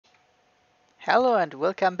Hello and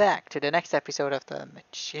welcome back to the next episode of the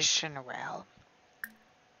Magician Realm.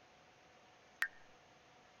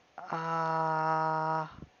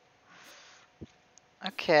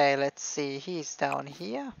 Okay, let's see. He's down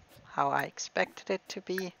here. How I expected it to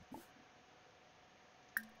be.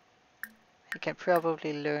 He can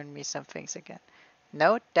probably learn me some things again.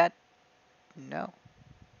 No.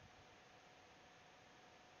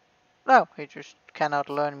 No, he just cannot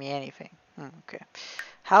learn me anything. Okay.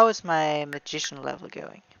 How is my magician level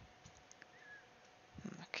going?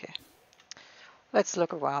 Okay. Let's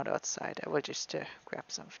look around outside. I will just grab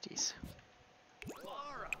some of these.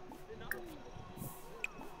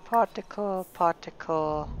 Particle.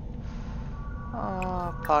 Particle,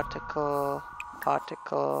 particle.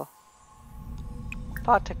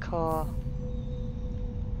 Particle.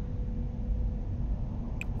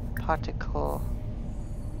 Particle.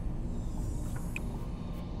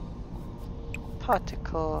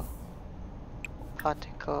 Particle.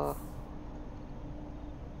 Particle.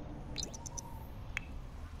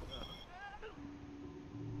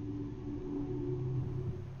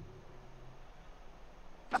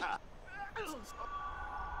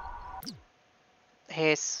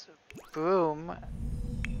 His broom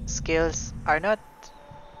skills are not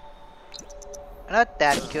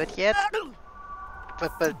that good yet,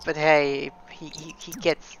 but hey, he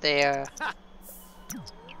gets there.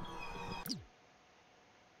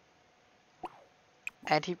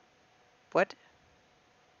 And he what?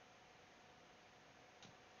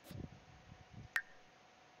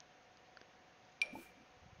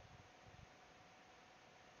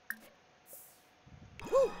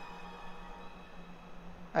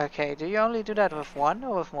 Okay, do you only do that with one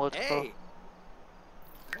or with multiple? Hey.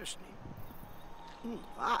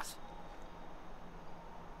 Was?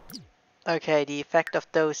 Okay, the effect of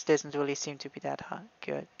those doesn't really seem to be that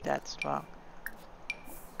good, that strong.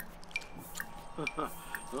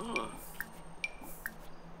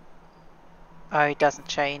 Oh, he doesn't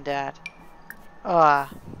chain that. Oh.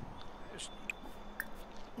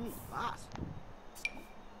 Was?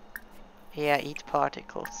 Yeah, eat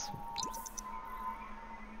particles.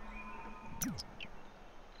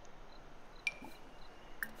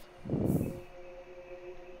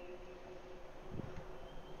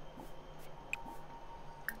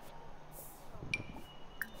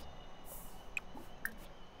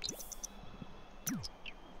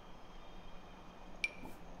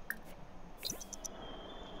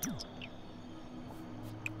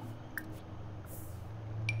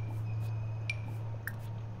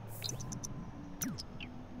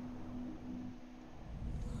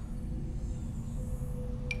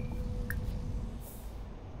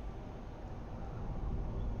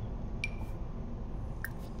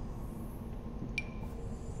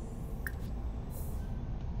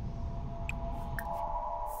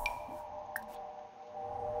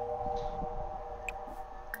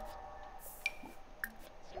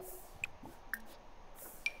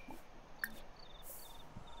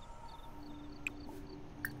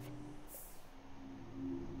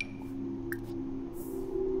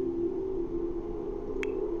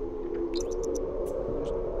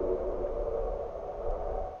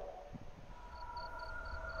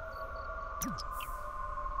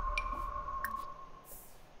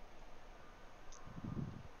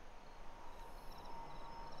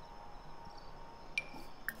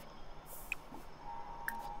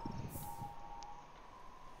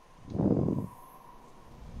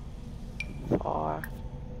 Four.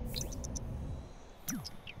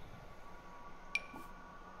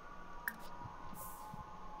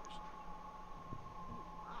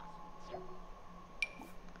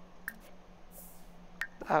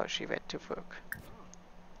 Oh, she went to work.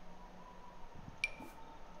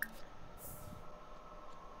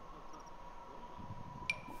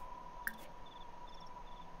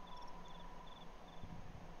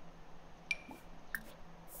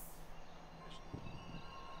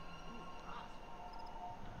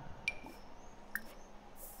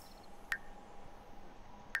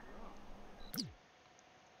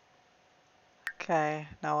 Okay,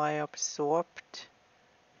 now I absorbed.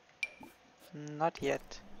 Not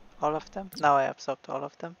yet. All of them? Now I absorbed all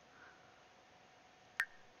of them.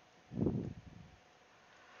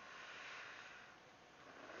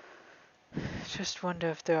 Just wonder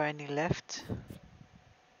if there are any left.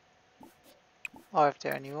 Or if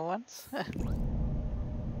there are newer ones.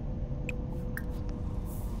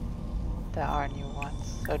 There are new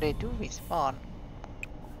ones. So they do respawn.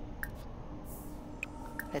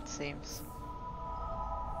 It seems.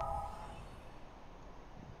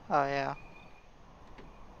 Oh yeah.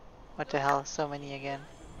 What the hell, so many again.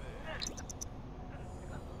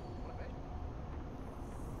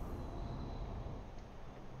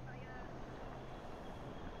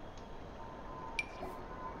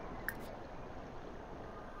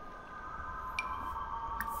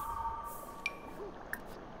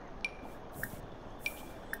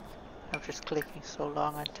 I'm just clicking so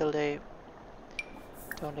long until they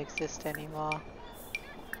don't exist anymore.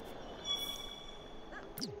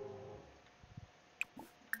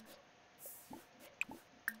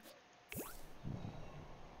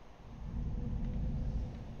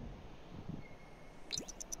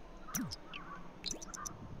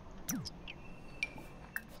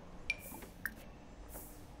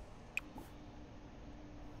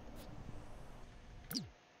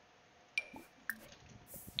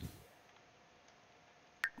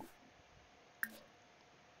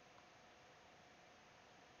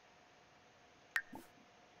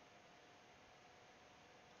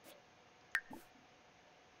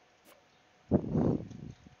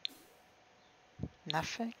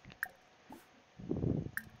 Nothing?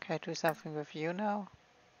 Can I do something with you now?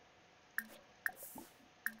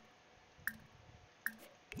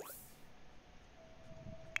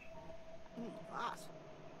 Was?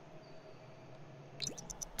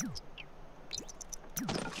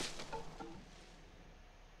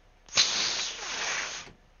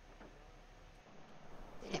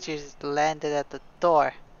 It just landed at the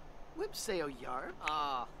door. Whip say yar.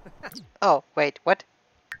 Oh, wait, what?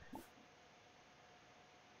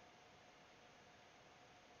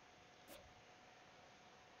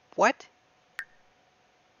 What?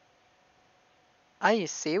 Are you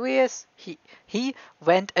serious? He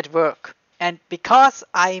went at work, and because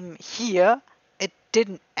I'm here, it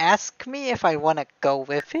didn't ask me if I wanna go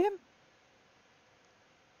with him?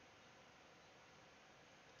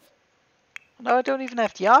 No, I don't even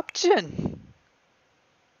have the option.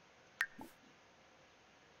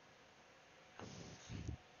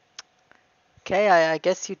 Okay, I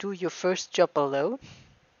guess you do your first job alone.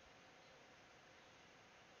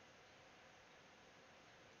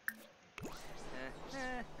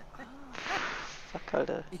 Fuck,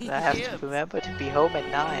 I have to remember to be home at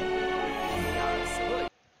 9.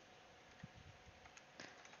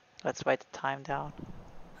 Let's write the time down.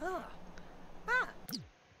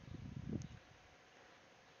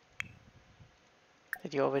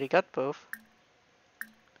 Did you already got both?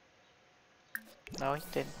 No, you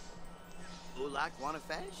didn't. Ulak wanna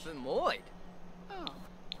fetch? Vermoid.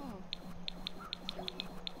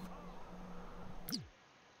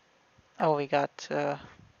 Oh, we got,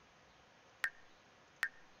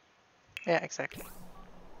 yeah, exactly.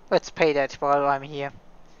 Let's pay that while I'm here.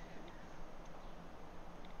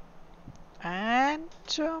 And,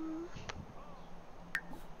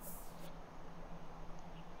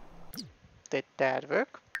 did that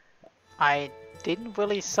work? I didn't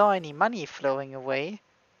really saw any money flowing away.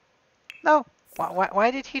 No,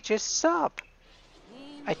 why did he just stop?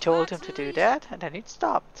 I told him to do that, and then it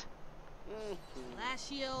stopped.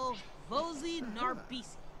 Lashio Vozi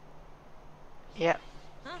Narbisi. Yeah.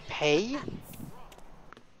 Pay?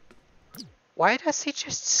 Why does he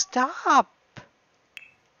just stop?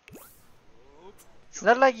 It's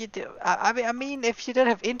not like you do. I mean, if you don't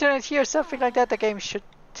have internet here or something like that, the game should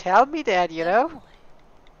tell me that, you know?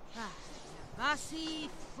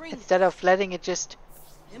 Instead of letting it just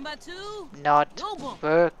not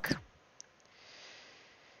work.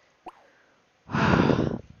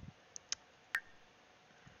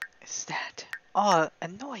 Is that all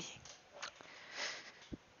annoying?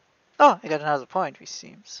 Oh, I got another point, which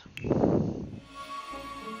seems.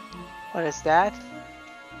 What is that?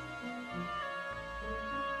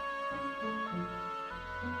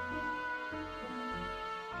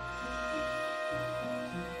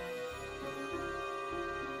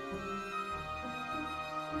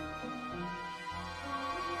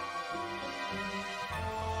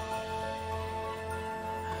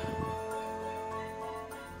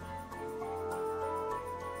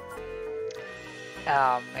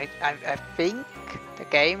 I think the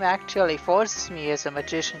game actually forces me as a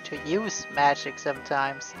magician to use magic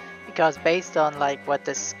sometimes, because based on like what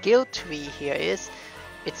the skill tree here is,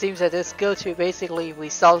 it seems that this skill tree basically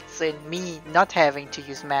results in me not having to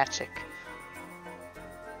use magic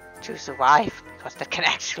to survive, because that can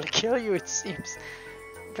actually kill you. It seems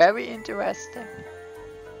very interesting.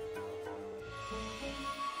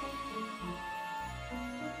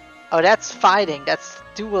 Oh, that's fighting, that's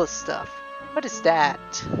duel stuff. What is that?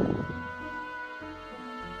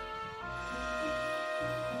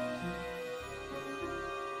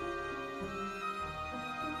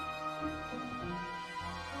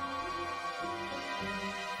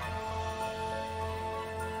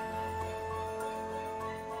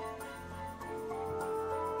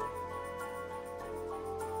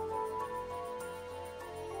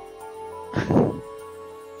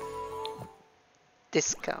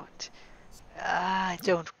 Discount. I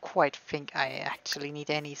don't quite think I actually need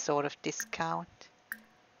any sort of discount.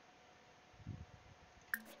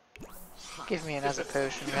 Give me another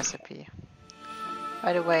potion recipe.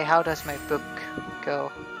 By the way, how does my book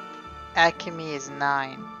go? Alchemy is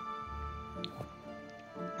 9.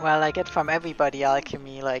 Well, I get from everybody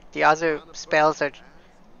alchemy, like the other spells are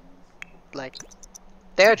like,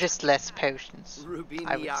 they're just less potions,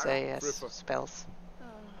 I would say, as spells.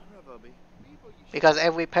 Because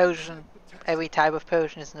every potion, every type of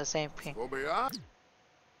potion is in the same thing.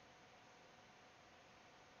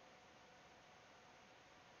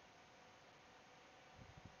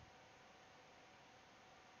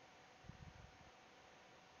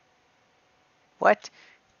 What?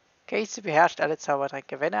 Casey beherrscht alle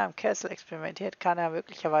Zaubertränke. Wenn er am Kessel experimentiert, kann er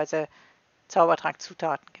möglicherweise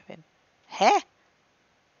Zaubertrank-Zutaten gewinnen. Hä?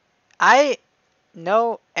 I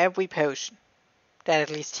know every potion that at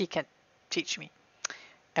least he can teach me.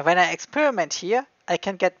 And when I experiment here, I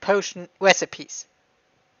can get potion recipes.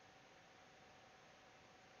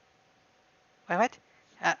 Wait, what?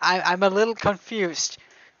 I'm a little confused.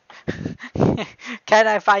 Can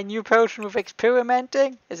I find new potion with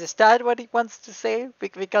experimenting? Is that what he wants to say?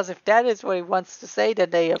 Because if that is what he wants to say, then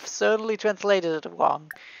they have certainly translated it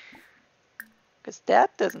wrong. Because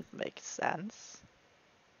that doesn't make sense.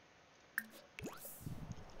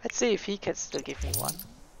 Let's see if he can still give me one.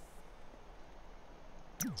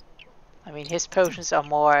 I mean, his potions are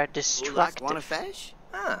more destructive. Want a fish?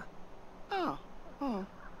 Huh. Oh. Oh.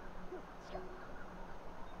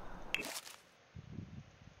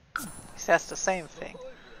 He says the same thing.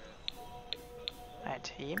 And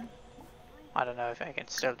him? I don't know if I can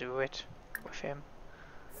still do it with him.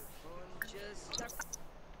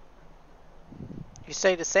 You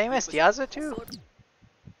say the same as the other two?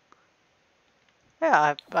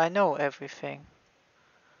 Yeah, I know everything.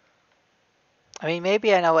 I mean,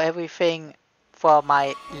 maybe I know everything for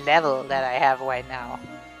my level that I have right now.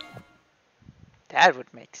 That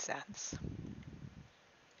would make sense.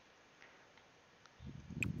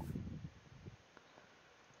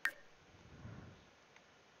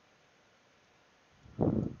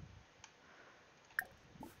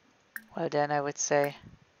 Well, then I would say...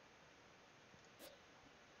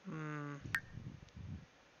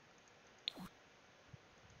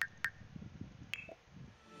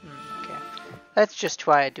 okay. Let's just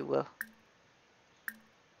try a duel.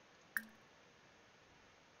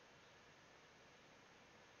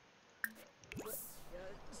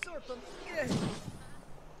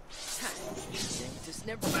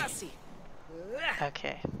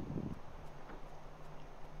 Okay.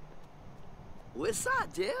 What's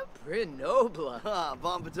that, Dib? Grenoble. Ah,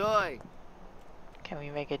 bon patoy. Can we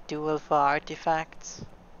make a duel for artifacts?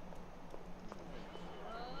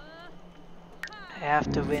 I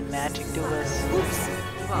have to win magic duels. Whoops.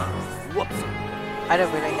 I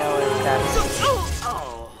don't really know if that's...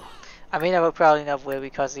 I mean, I would probably not will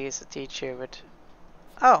because he is a teacher, but...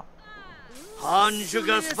 Oh! Good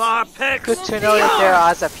to know that there are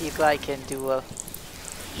other people I can duel.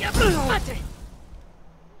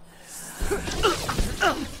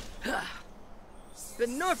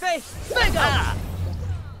 Benorfe, mega!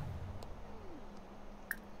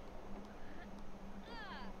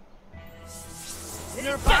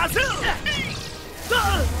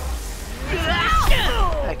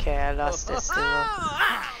 Okay, I lost this duel.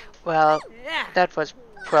 Well, that was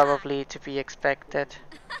probably to be expected.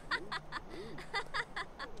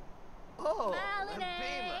 Oh,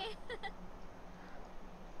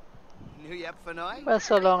 New Yep for night? Well,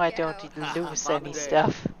 so long I don't lose any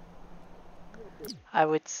stuff. I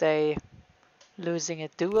would say losing a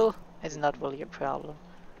duel is not really a problem.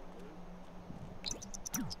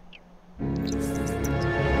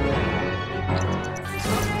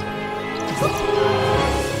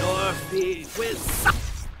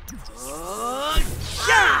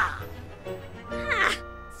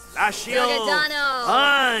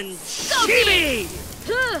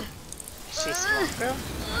 She's stronger?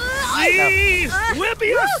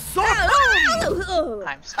 No.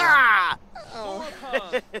 I'm strong.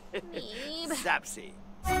 Sapsy.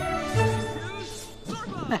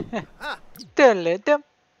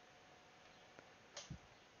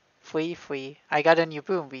 Free. I got a new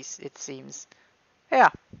boom, it seems. Yeah.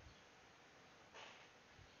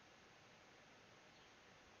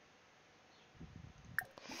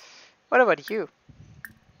 What about you?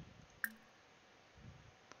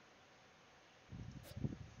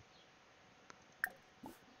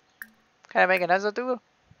 Can I make another duel?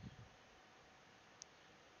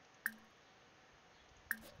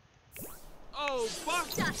 Oh, fuck!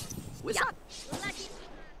 What's up?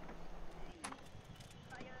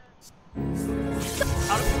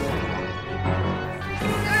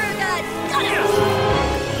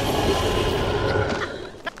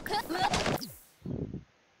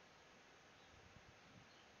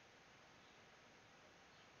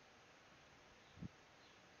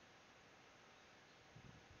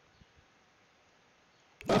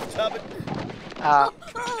 New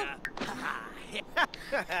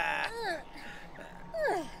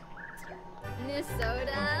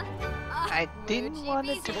soda? I didn't want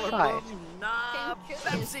it to fight.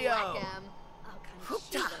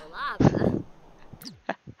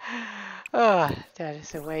 Oh, that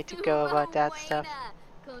is the way to go about that stuff.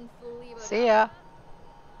 See ya!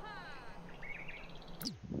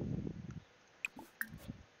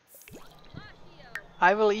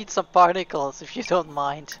 I will eat some particles if you don't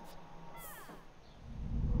mind.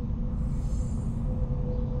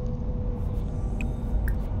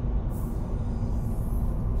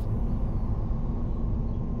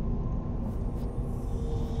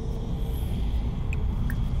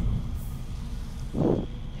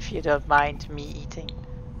 If you don't mind me eating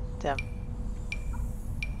them.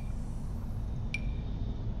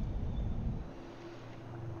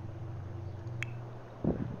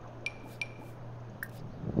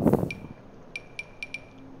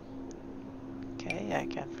 Okay, I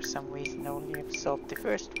can for some reason only absorb the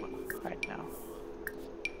first one right now.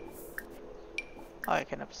 Oh, I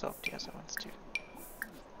can absorb the other ones too.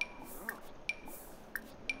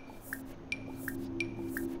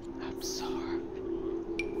 Absorb.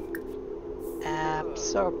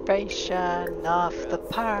 Absorption of the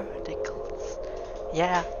particles.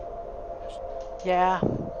 Yeah. Yeah.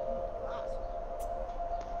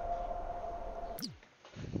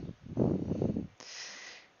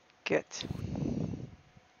 Good.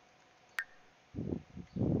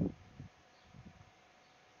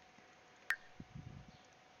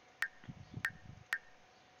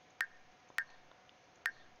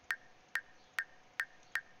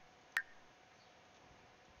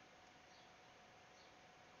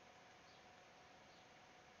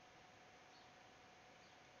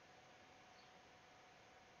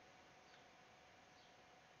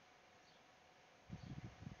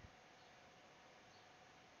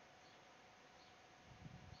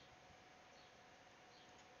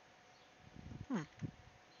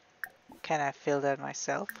 Can I fill that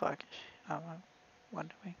myself? Fuck. I'm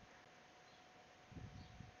wondering.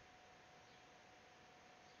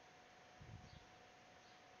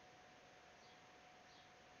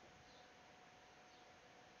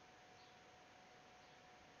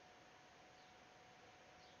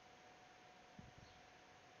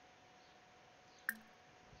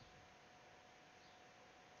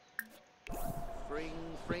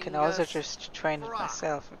 I can also just train it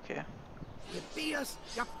myself, okay.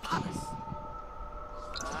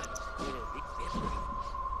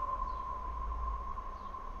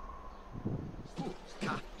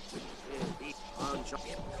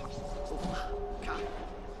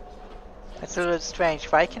 That's a little strange.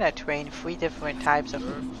 Why can I train 3 different types of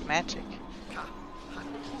magic?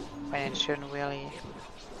 When it shouldn't really...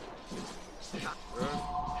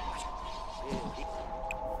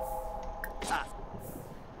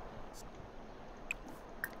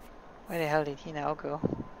 Where the hell did he now go?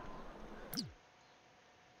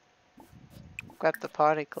 Grab the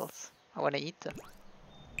particles. I want to eat them.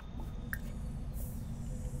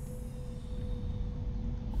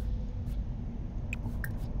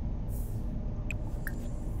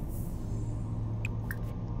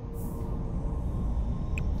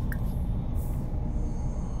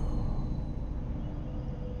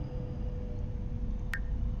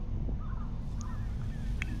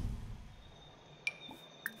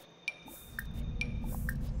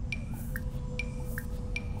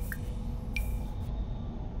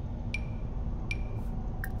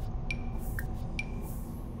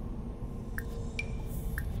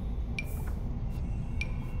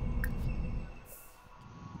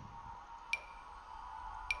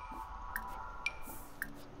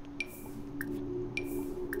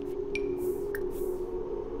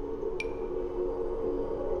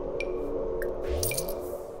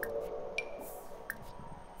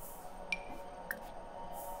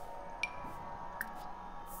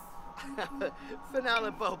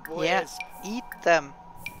 Yes, eat them.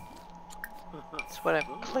 That's what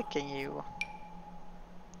I'm clicking you.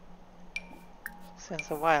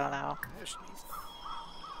 Since a while now.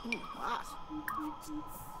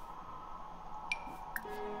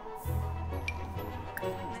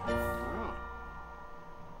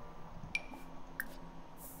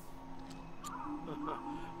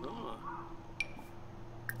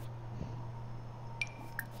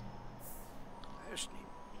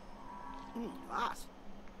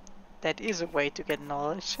 That is a way to get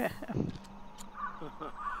knowledge.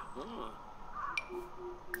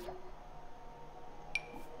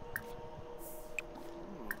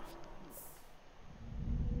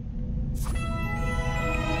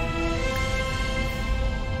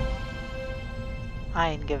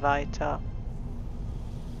 Eingeweihter.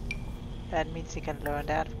 That means you can learn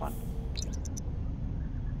that one.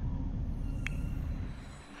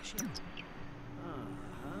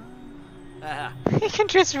 You can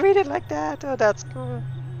just read it like that. Oh, that's cool.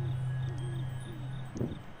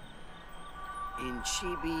 In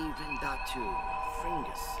chibi vendatu,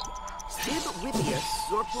 fringus. Stib wibius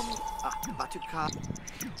sorpum batuka.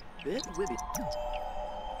 Bid wibi.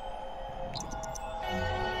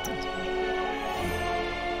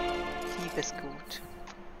 Sieb ist gut.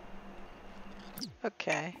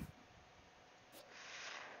 Okay.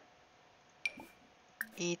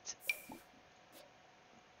 Eat.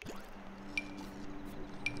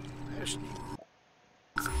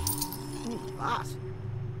 Was?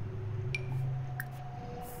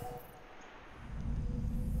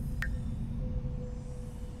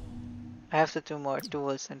 I have to do more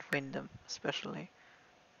duels and win them, especially.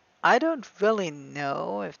 I don't really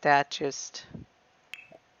know if that just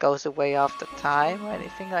goes away after time or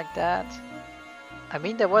anything like that. I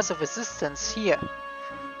mean, there was a resistance here.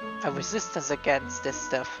 A resistance against this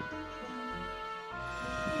stuff.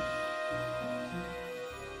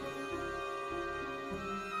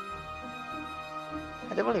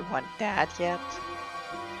 I don't really want that yet.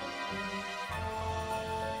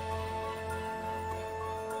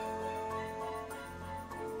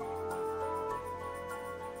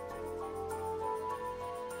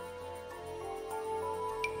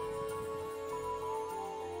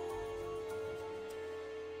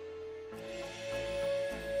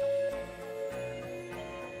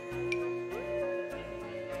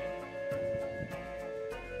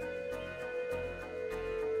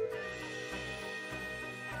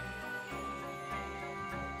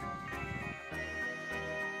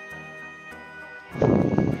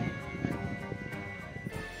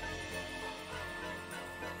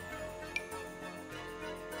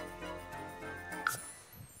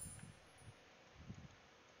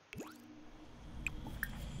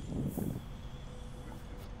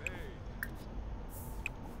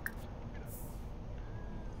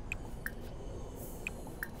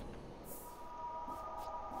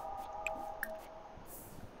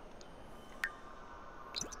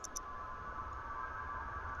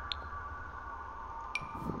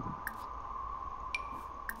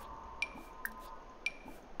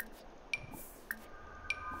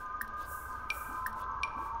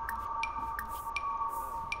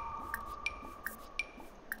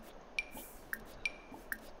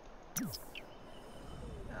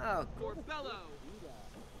 Oh, Corbello.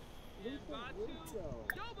 Invatu.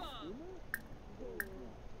 Yoba.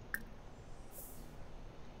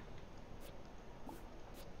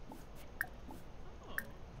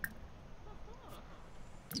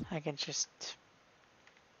 I can just...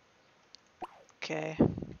 Okay.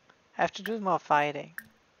 I have to do more fighting.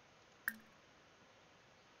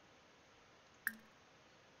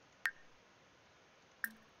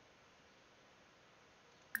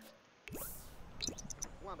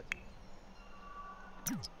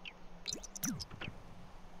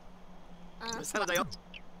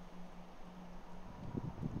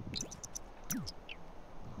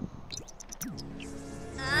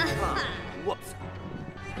 Whoops.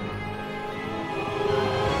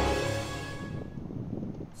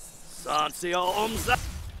 Sansio umza.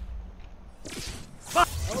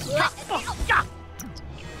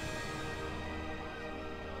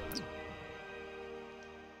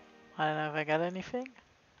 I don't know if I got anything.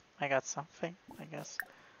 I got something, I guess.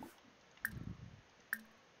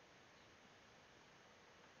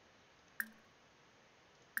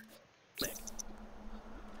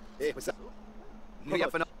 Hey, what's up? Nu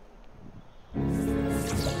up for no.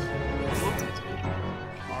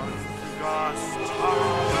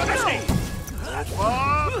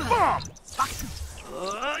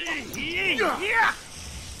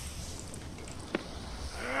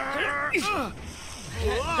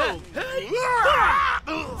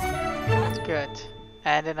 Good.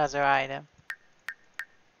 And another item.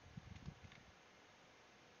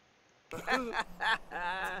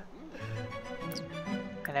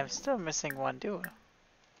 And I'm still missing one duel.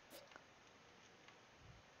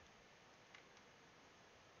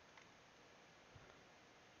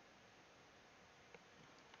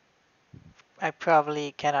 I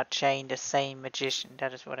probably cannot chain the same magician,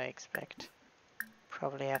 that is what I expect.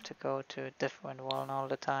 Probably have to go to a different one all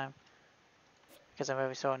the time. Because I'm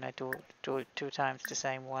very certain I do 2 times the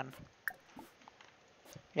same one.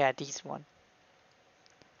 Yeah, this one.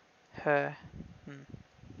 Her.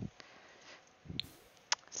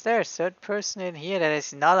 Is there a third person in here that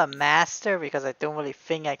is not a master? Because I don't really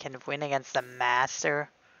think I can win against a master.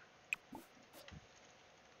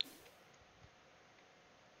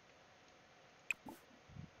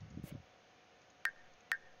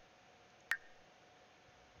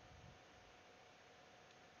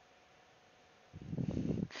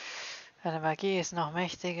 Deine Magie ist noch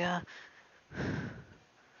mächtiger.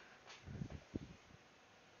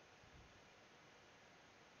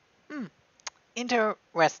 Hm.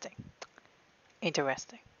 Interesting.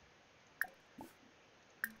 Interesting.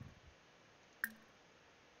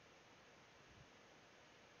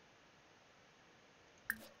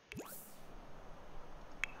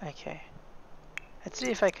 Okay. Let's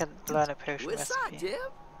see if I can learn a potion What's that, recipe.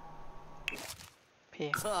 Dib?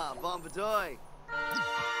 P. Ah, bon badoy.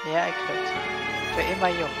 Yeah, I could. Für immer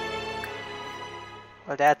jung.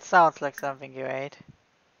 Well, that sounds like something you ate.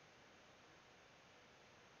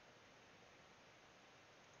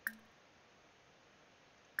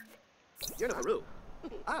 You're no Haru.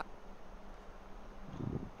 Ah.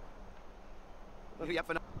 Hurry up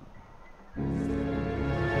and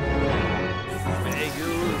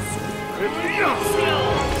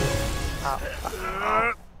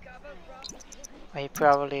Oh, he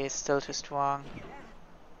probably is still too strong.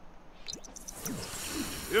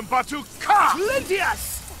 Imbatuka!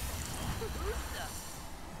 Lindius!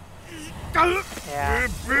 Yeah.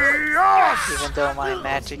 Even though my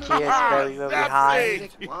magic here is very, very high,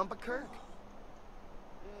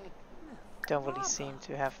 don't really seem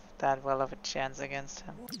to have that well of a chance against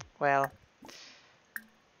him. Well,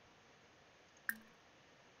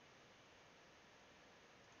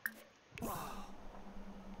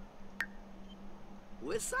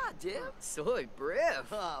 What's that, Dib? Soy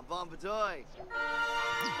brief. Ah, bon badoy.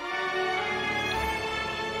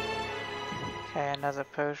 okay, another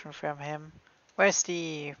potion from him. Where's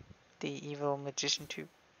the evil magician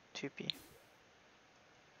Typi?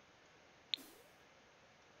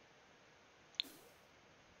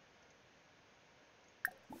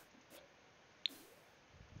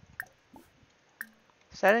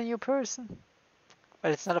 Is that a new person?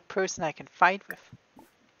 But it's not a person I can fight with.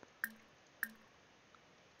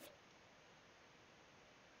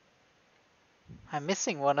 I'm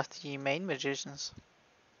missing one of the main magicians.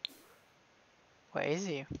 Where is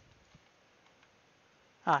he?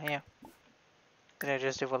 Ah, here. Did I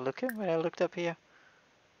just overlook him when I looked up here?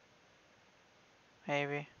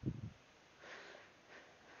 Maybe.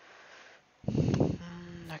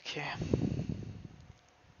 Okay.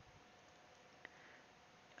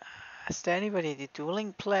 Is there anybody at the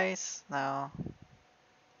dueling place? No.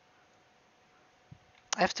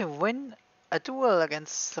 I have to win a duel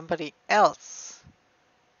against somebody else.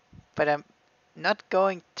 But I'm not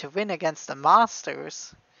going to win against the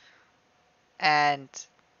masters. And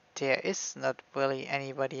there is not really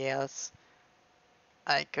anybody else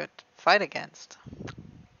I could fight against.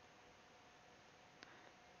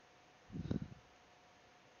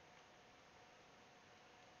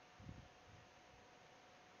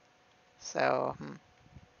 So,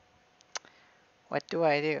 what do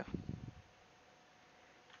I do?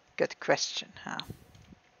 Good question, huh?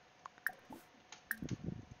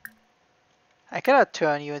 I cannot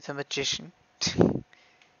turn you into a magician.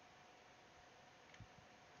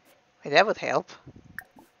 Wait, that would help.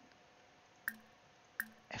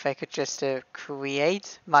 If I could just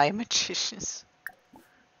create my magicians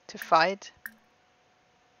to fight.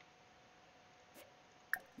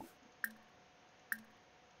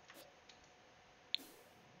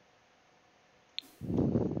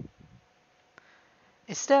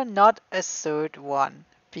 Is there not a third one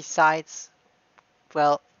besides,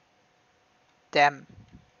 well, them?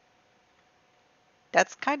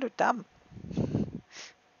 That's kind of dumb.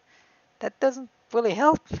 That doesn't really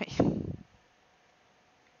help me.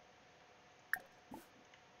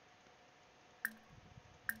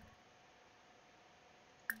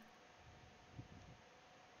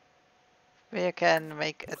 We can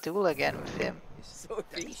make a duel again with him. So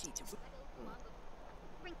easy to.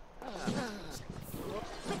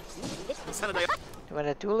 You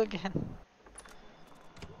wanna duel again?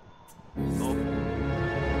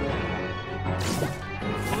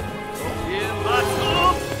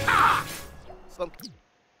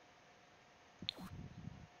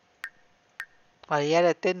 Well, yeah,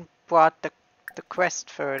 that didn't brought the quest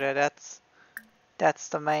further. That's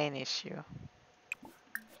the main issue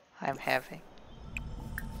I'm having.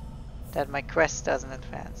 That my quest doesn't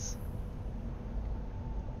advance.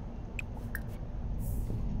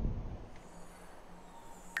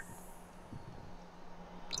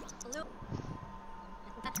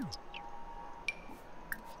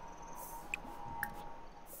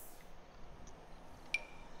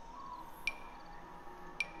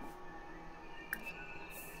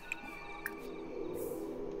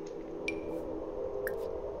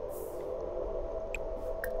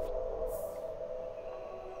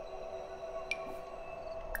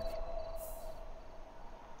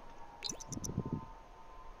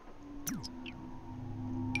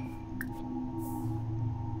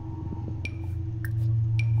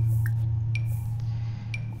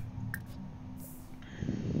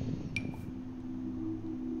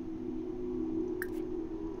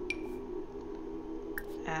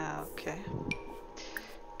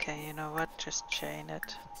 Okay, you know what? Just chain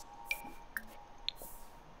it.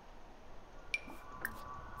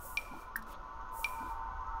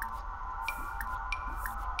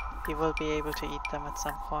 You will be able to eat them at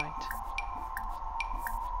some point.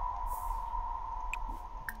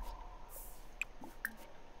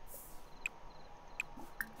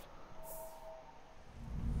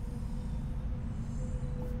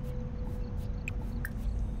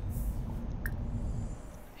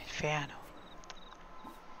 Inferno.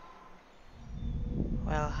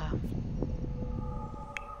 Well,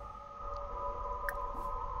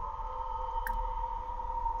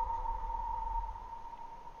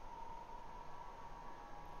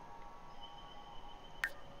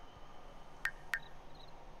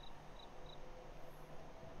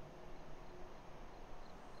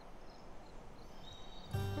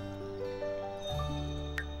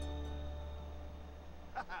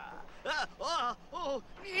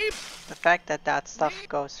 the fact that that stuff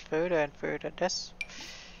goes further and further does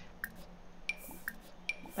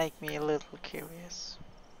make me a little curious.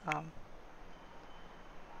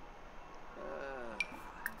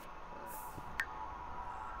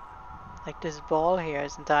 Like this ball here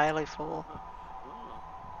is entirely full.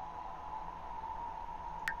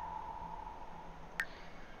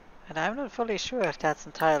 And I'm not fully sure if that's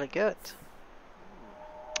entirely good.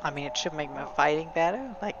 I mean, it should make my fighting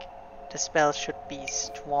better. Like, the spell should be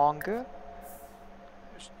stronger.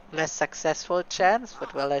 Less successful chance,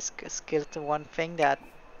 but well, I skilled the one thing that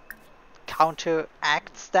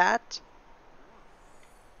counteracts that.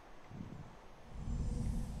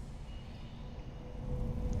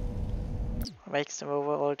 Makes them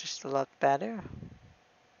overall just a lot better.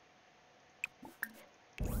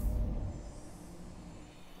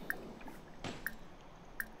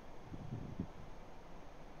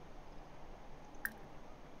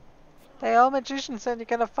 They're all magicians and you're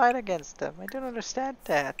gonna fight against them. I don't understand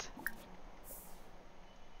that.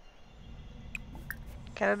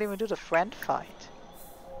 Cannot even do the friend fight.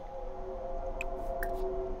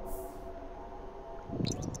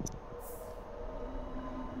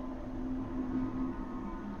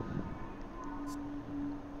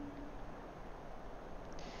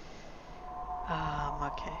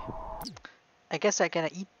 Okay. I guess I'm gonna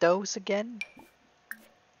eat those again.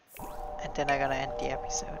 And then I'm gonna end the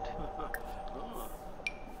episode.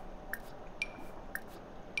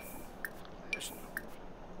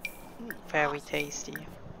 Very tasty.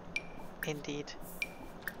 Indeed.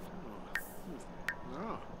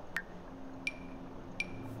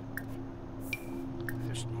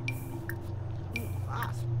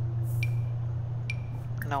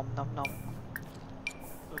 Nom nom nom.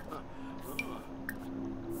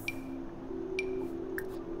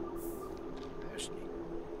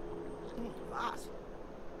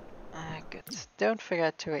 Good. Don't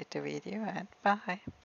forget to rate the video and bye.